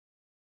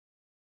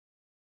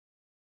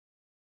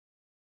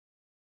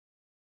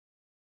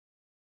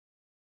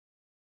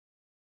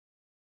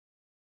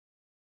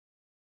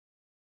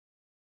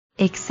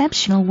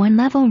exceptional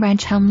one-level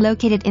ranch home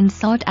located in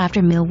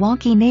sought-after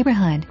Milwaukie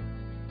neighborhood.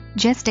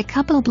 Just a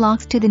couple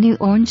blocks to the new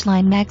Orange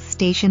Line Max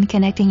station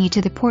connecting you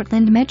to the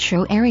Portland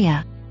metro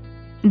area.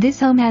 This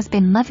home has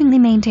been lovingly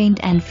maintained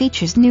and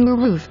features newer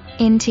roof,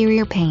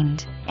 interior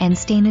paint, and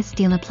stainless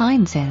steel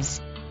appliances.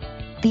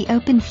 The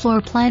open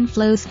floor plan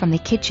flows from the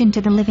kitchen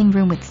to the living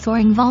room with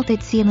soaring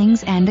vaulted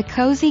ceilings and a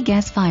cozy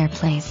gas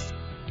fireplace.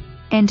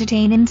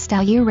 Entertain in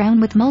style year-round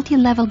with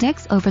multi-level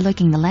decks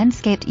overlooking the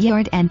landscaped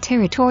yard and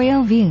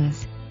territorial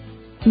views.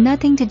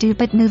 Nothing to do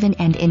but move in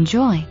and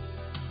enjoy.